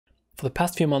For the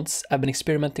past few months, I've been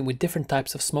experimenting with different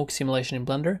types of smoke simulation in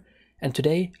Blender, and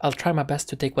today I'll try my best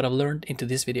to take what I've learned into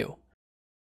this video.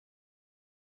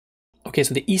 Okay,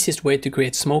 so the easiest way to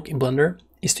create smoke in Blender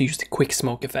is to use the quick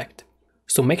smoke effect.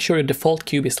 So make sure your default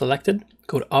cube is selected,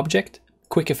 go to Object,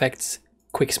 Quick Effects,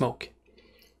 Quick Smoke.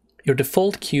 Your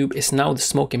default cube is now the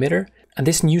smoke emitter, and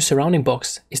this new surrounding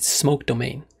box is the smoke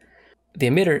domain. The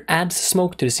emitter adds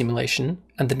smoke to the simulation,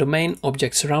 and the domain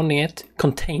object surrounding it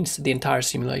contains the entire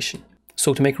simulation.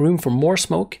 So to make room for more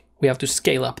smoke, we have to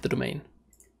scale up the domain.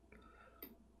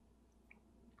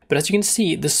 But as you can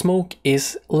see, the smoke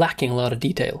is lacking a lot of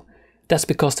detail. That's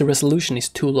because the resolution is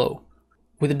too low.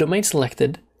 With the domain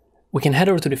selected, we can head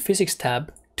over to the Physics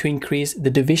tab to increase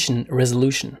the division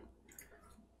resolution.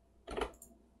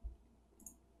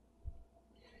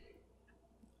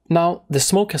 Now, the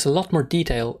smoke has a lot more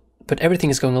detail, but everything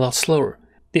is going a lot slower.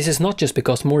 This is not just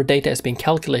because more data is being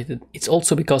calculated, it's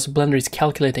also because Blender is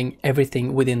calculating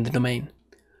everything within the domain.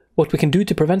 What we can do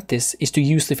to prevent this is to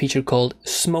use the feature called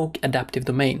Smoke Adaptive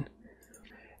Domain.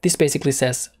 This basically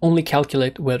says only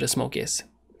calculate where the smoke is.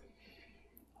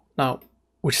 Now,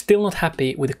 we're still not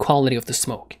happy with the quality of the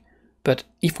smoke, but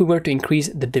if we were to increase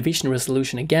the division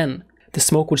resolution again, the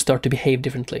smoke would start to behave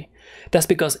differently. That's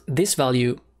because this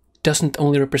value doesn't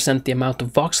only represent the amount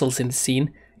of voxels in the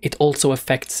scene, it also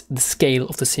affects the scale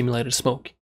of the simulated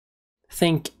smoke.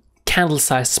 Think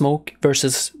candle-sized smoke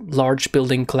versus large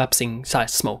building collapsing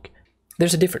sized smoke.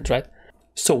 There's a difference, right?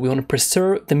 So we want to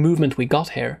preserve the movement we got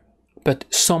here, but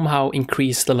somehow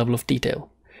increase the level of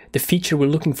detail. The feature we're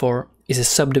looking for is a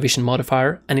subdivision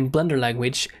modifier, and in Blender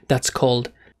language, that's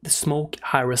called the smoke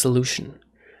high resolution.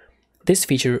 This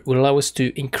feature will allow us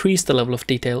to increase the level of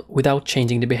detail without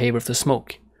changing the behavior of the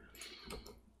smoke.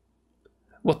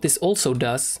 What this also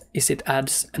does is it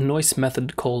adds a noise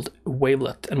method called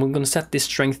wavelet, and we're going to set this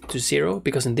strength to 0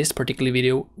 because in this particular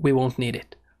video we won't need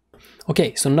it.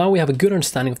 Okay, so now we have a good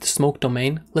understanding of the smoke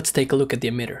domain, let's take a look at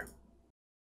the emitter.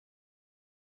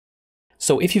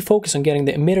 So if you focus on getting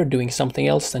the emitter doing something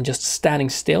else than just standing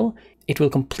still, it will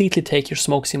completely take your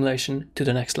smoke simulation to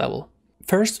the next level.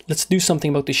 First, let's do something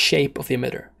about the shape of the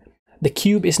emitter. The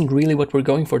cube isn't really what we're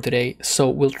going for today, so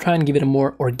we'll try and give it a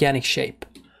more organic shape.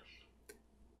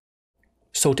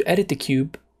 So to edit the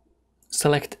cube,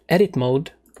 select Edit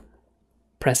Mode,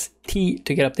 press T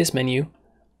to get up this menu,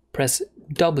 press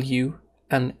W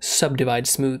and Subdivide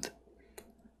Smooth.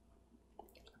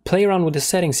 Play around with the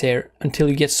settings here until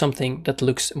you get something that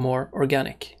looks more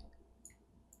organic.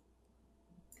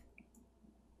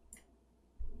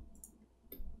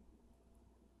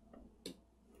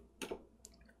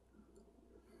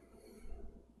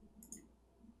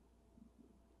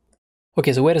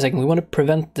 Okay, so wait a second, we want to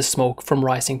prevent the smoke from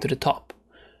rising to the top.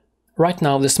 Right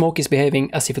now the smoke is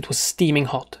behaving as if it was steaming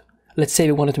hot. Let's say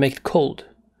we wanted to make it cold.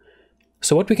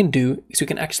 So what we can do is we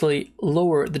can actually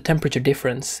lower the temperature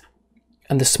difference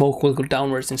and the smoke will go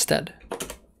downwards instead.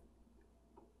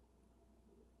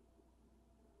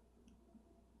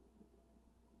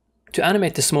 To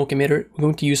animate the smoke emitter, we're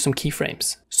going to use some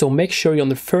keyframes. So make sure you're on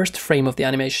the first frame of the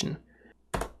animation.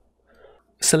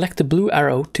 Select the blue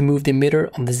arrow to move the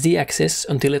emitter on the Z-axis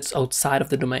until it's outside of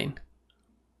the domain.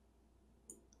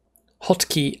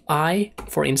 Hotkey I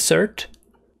for insert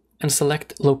and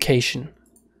select location.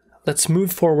 Let's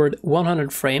move forward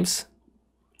 100 frames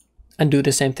and do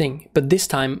the same thing, but this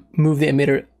time move the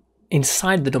emitter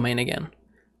inside the domain again,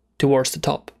 towards the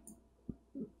top.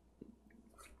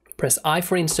 Press I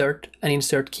for insert and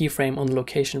insert keyframe on the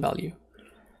location value.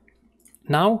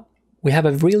 Now we have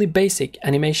a really basic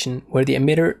animation where the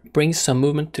emitter brings some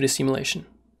movement to the simulation.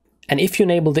 And if you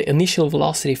enable the initial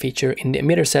velocity feature in the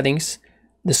emitter settings,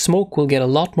 the smoke will get a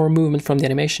lot more movement from the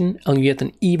animation and you get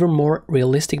an even more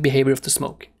realistic behavior of the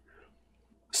smoke.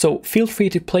 So feel free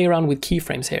to play around with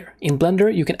keyframes here. In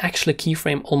Blender you can actually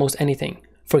keyframe almost anything.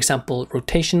 For example,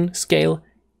 rotation, scale,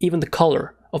 even the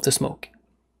color of the smoke.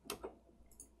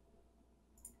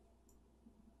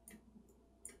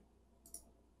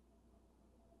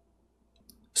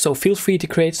 So feel free to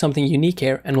create something unique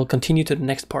here and we'll continue to the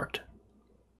next part.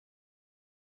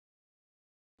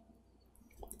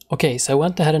 Okay, so I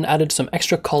went ahead and added some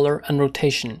extra color and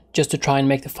rotation just to try and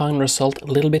make the final result a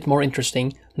little bit more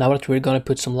interesting now that we're going to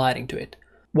put some lighting to it.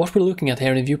 What we're looking at here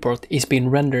in the viewport is being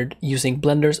rendered using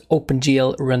Blender's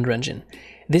OpenGL render engine.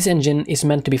 This engine is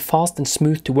meant to be fast and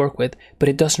smooth to work with, but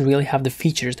it doesn't really have the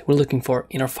features that we're looking for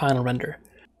in our final render.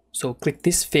 So click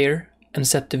this sphere and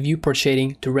set the viewport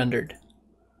shading to rendered.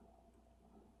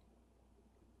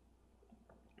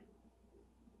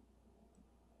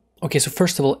 Okay, so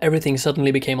first of all, everything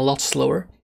suddenly became a lot slower.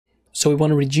 So we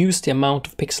want to reduce the amount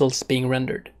of pixels being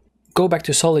rendered. go back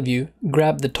to solid view,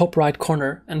 grab the top right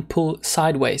corner and pull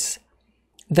sideways.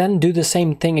 Then do the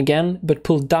same thing again, but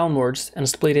pull downwards and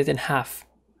split it in half.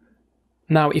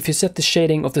 Now, if you set the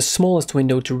shading of the smallest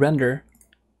window to render,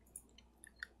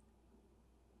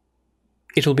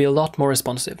 it will be a lot more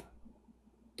responsive.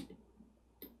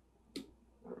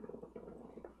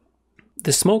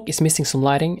 The smoke is missing some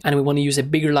lighting and we want to use a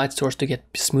bigger light source to get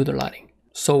smoother lighting.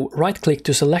 So right click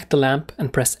to select the lamp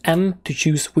and press M to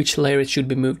choose which layer it should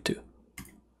be moved to.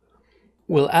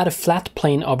 We'll add a flat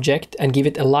plane object and give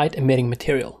it a light emitting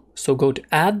material. So go to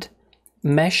Add,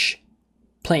 Mesh,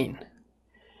 Plane.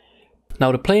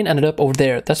 Now the plane ended up over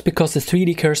there. That's because the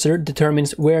 3D cursor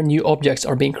determines where new objects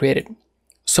are being created.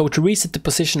 So to reset the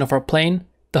position of our plane,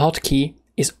 the hotkey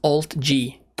is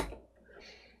Alt-G.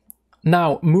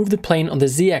 Now move the plane on the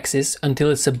Z-axis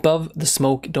until it's above the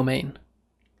smoke domain.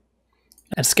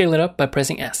 And scale it up by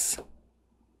pressing S.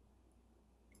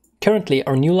 Currently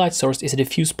our new light source is a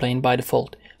diffuse plane by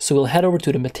default, so we'll head over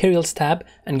to the Materials tab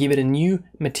and give it a new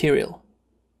material.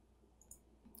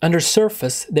 Under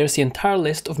Surface, there's the entire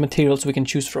list of materials we can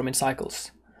choose from in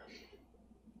cycles.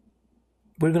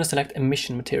 We're going to select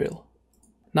Emission Material.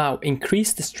 Now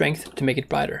increase the strength to make it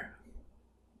brighter.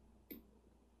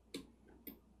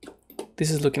 This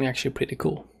is looking actually pretty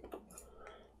cool.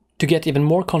 To get even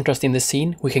more contrast in the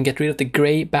scene, we can get rid of the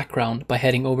gray background by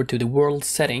heading over to the World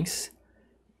Settings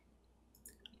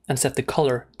and set the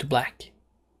color to black.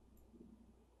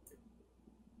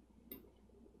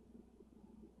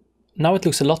 Now it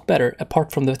looks a lot better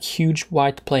apart from the huge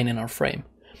white plane in our frame.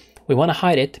 We want to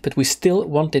hide it, but we still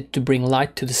want it to bring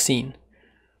light to the scene.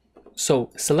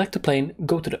 So select the plane,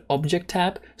 go to the Object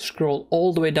tab, scroll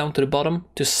all the way down to the bottom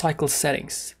to Cycle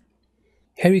Settings.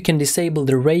 Here you can disable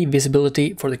the ray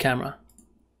visibility for the camera.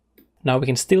 Now we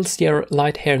can still see our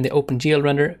light here in the OpenGL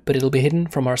render, but it'll be hidden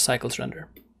from our cycles render.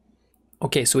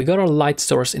 Okay, so we got our light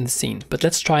source in the scene, but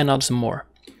let's try and add some more.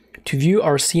 To view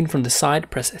our scene from the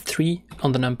side, press 3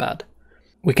 on the numpad.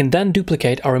 We can then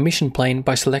duplicate our emission plane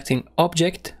by selecting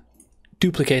Object,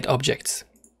 Duplicate Objects.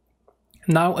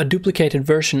 Now a duplicated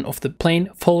version of the plane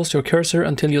follows your cursor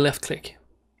until you left click.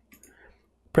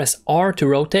 Press R to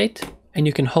rotate, and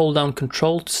you can hold down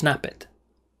Ctrl to snap it.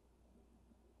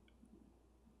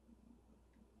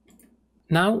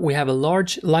 Now we have a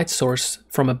large light source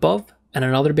from above and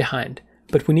another behind,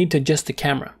 but we need to adjust the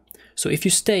camera. So if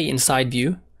you stay in side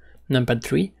view, numpad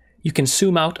 3, you can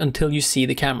zoom out until you see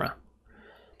the camera.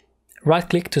 Right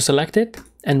click to select it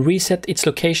and reset its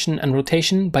location and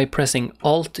rotation by pressing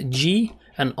Alt-G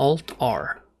and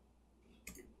Alt-R.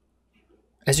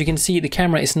 As you can see, the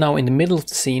camera is now in the middle of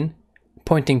the scene,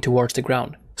 pointing towards the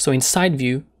ground. So in side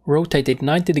view, rotate it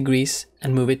 90 degrees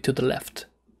and move it to the left.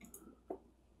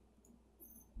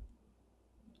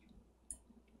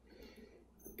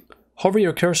 Hover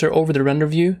your cursor over the render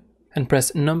view and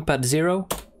press numpad 0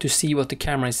 to see what the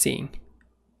camera is seeing.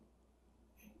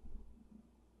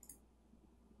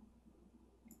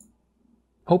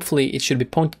 Hopefully it should be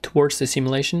pointed towards the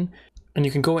simulation, and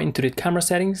you can go into the camera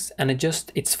settings and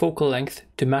adjust its focal length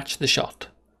to match the shot.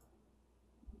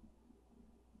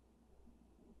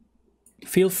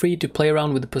 Feel free to play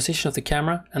around with the position of the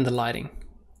camera and the lighting.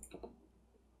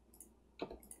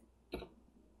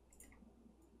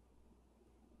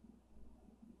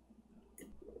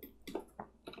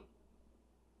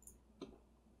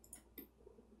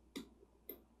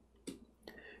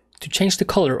 To change the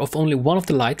color of only one of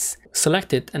the lights,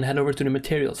 select it and head over to the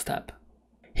Materials tab.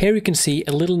 Here you can see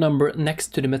a little number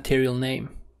next to the material name.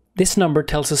 This number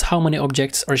tells us how many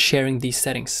objects are sharing these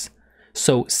settings.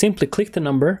 So simply click the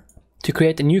number to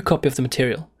create a new copy of the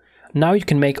material. Now you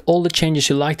can make all the changes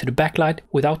you like to the backlight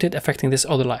without it affecting this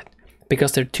other light,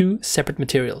 because they're two separate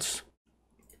materials.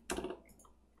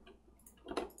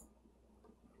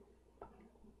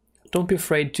 Don't be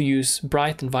afraid to use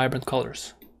bright and vibrant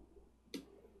colors.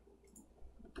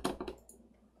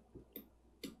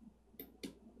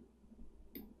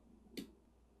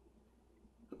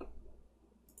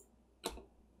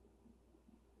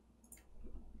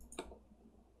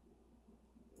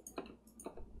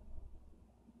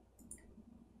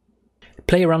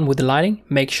 Play around with the lighting,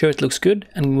 make sure it looks good,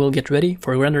 and we'll get ready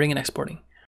for rendering and exporting.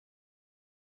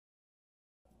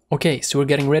 Okay, so we're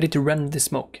getting ready to render the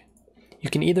smoke. You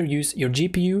can either use your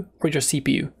GPU or your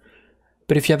CPU,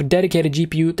 but if you have a dedicated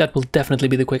GPU, that will definitely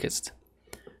be the quickest.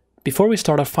 Before we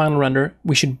start our final render,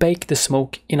 we should bake the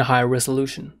smoke in a higher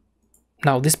resolution.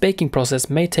 Now, this baking process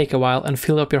may take a while and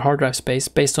fill up your hard drive space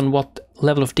based on what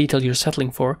level of detail you're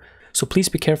settling for, so please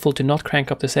be careful to not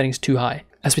crank up the settings too high.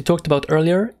 As we talked about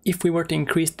earlier, if we were to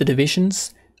increase the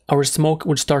divisions, our smoke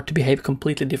would start to behave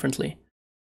completely differently.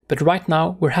 But right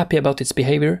now we're happy about its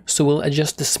behavior, so we'll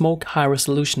adjust the smoke high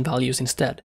resolution values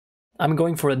instead. I'm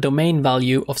going for a domain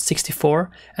value of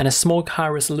 64 and a smoke high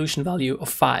resolution value of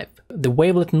 5. The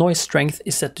wavelet noise strength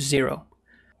is set to 0.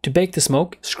 To bake the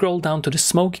smoke, scroll down to the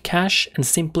smoke cache and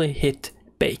simply hit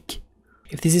bake.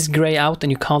 If this is grey out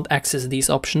and you can't access these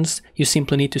options, you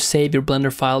simply need to save your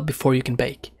Blender file before you can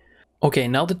bake. Okay,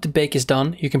 now that the bake is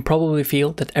done, you can probably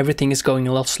feel that everything is going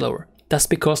a lot slower. That's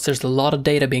because there's a lot of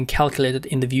data being calculated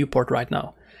in the viewport right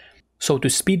now. So to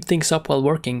speed things up while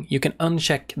working, you can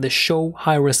uncheck the Show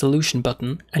High Resolution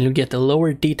button and you'll get a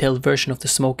lower detailed version of the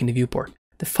smoke in the viewport.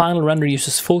 The final render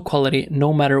uses full quality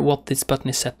no matter what this button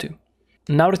is set to.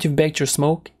 Now that you've baked your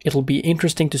smoke, it'll be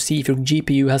interesting to see if your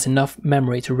GPU has enough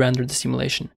memory to render the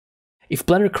simulation. If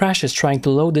Blender crashes trying to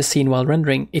load the scene while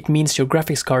rendering, it means your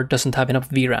graphics card doesn't have enough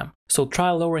VRAM. So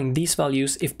try lowering these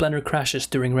values if Blender crashes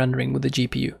during rendering with the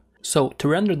GPU. So to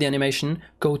render the animation,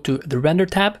 go to the Render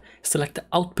tab, select the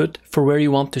output for where you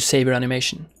want to save your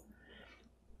animation.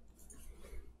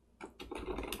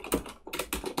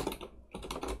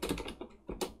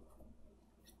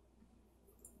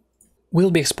 We'll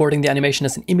be exporting the animation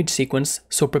as an image sequence,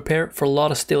 so prepare for a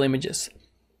lot of still images.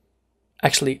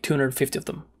 Actually, 250 of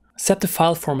them. Set the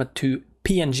file format to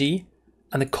PNG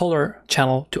and the color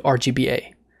channel to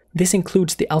RGBA. This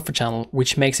includes the alpha channel,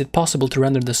 which makes it possible to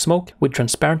render the smoke with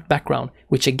transparent background,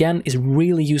 which again is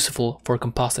really useful for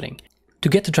compositing. To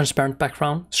get the transparent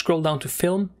background, scroll down to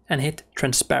Film and hit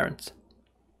Transparent.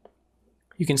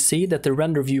 You can see that the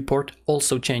render viewport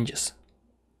also changes.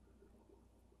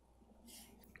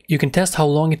 You can test how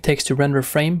long it takes to render a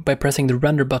frame by pressing the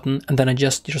render button and then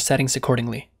adjust your settings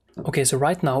accordingly. Okay, so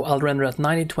right now I'll render at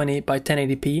 1920 by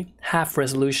 1080p, half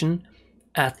resolution,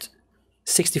 at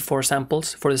 64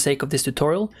 samples for the sake of this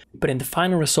tutorial, but in the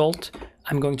final result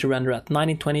I'm going to render at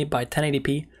 1920 by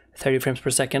 1080p, 30 frames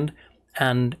per second,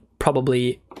 and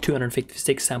probably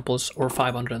 256 samples or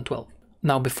 512.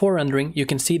 Now before rendering you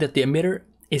can see that the emitter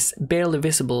is barely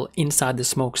visible inside the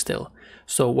smoke still.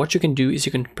 So what you can do is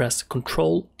you can press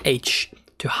Ctrl H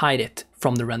to hide it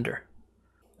from the render.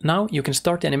 Now you can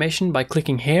start the animation by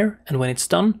clicking here, and when it's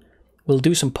done, we'll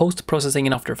do some post-processing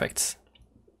in After Effects.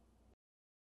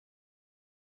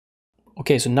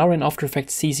 Okay, so now we're in After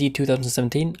Effects CC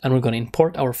 2017 and we're going to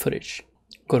import our footage.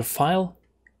 Go to File,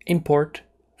 Import,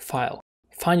 File.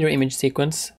 Find your image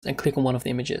sequence and click on one of the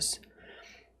images.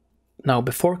 Now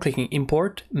before clicking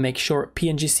Import, make sure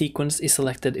PNG sequence is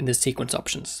selected in the sequence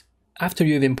options. After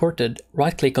you've imported,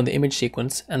 right-click on the image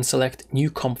sequence and select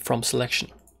New Comp from Selection.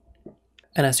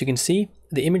 And as you can see,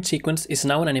 the image sequence is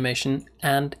now an animation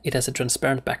and it has a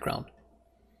transparent background.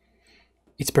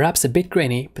 It's perhaps a bit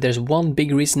grainy, but there's one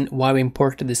big reason why we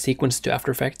imported the sequence to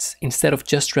After Effects instead of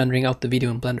just rendering out the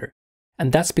video in Blender.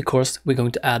 And that's because we're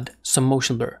going to add some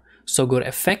motion blur. So go to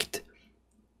Effect,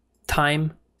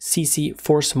 Time, CC,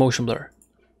 Force Motion Blur.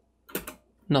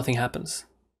 Nothing happens.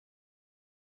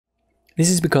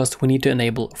 This is because we need to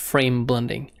enable frame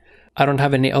blending. I don't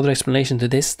have any other explanation to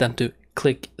this than to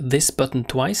click this button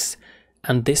twice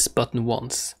and this button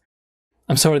once.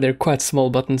 I'm sorry, they're quite small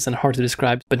buttons and hard to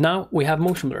describe, but now we have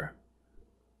motion blur.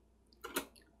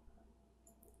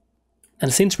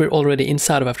 And since we're already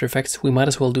inside of After Effects, we might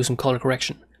as well do some color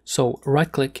correction. So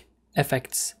right-click,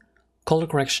 Effects, Color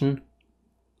Correction,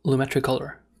 Lumetri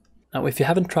Color. Now if you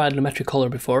haven't tried Lumetri Color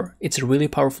before, it's a really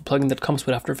powerful plugin that comes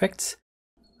with After Effects,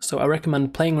 so I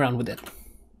recommend playing around with it.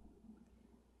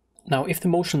 Now if the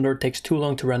motion blur takes too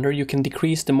long to render, you can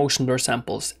decrease the motion blur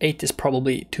samples. 8 is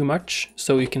probably too much,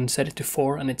 so you can set it to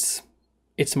 4 and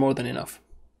it's more than enough.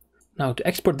 Now to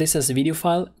export this as a video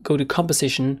file, go to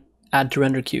Composition, Add to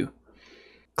Render Queue.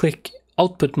 Click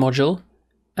Output Module,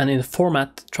 and in the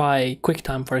format try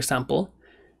QuickTime for example,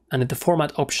 and in the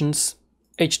format options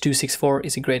H.264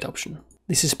 is a great option.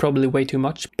 This is probably way too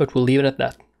much, but we'll leave it at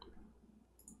that.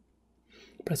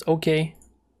 Press OK,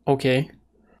 OK,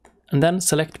 and then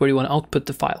select where you want to output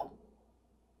the file.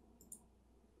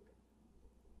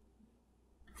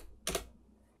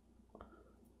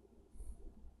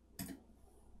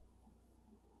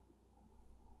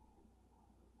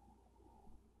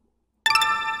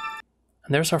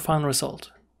 And there's our final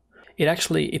result.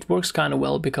 It works kind of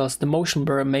well because the motion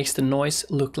blur makes the noise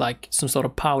look like some sort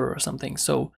of powder or something.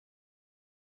 So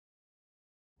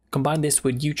combine this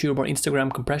with YouTube or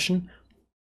Instagram compression,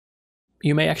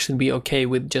 you may actually be okay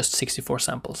with just 64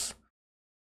 samples.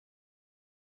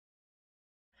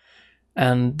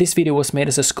 And this video was made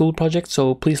as a school project,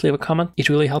 so please leave a comment. It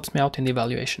really helps me out in the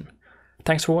evaluation.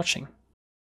 Thanks for watching.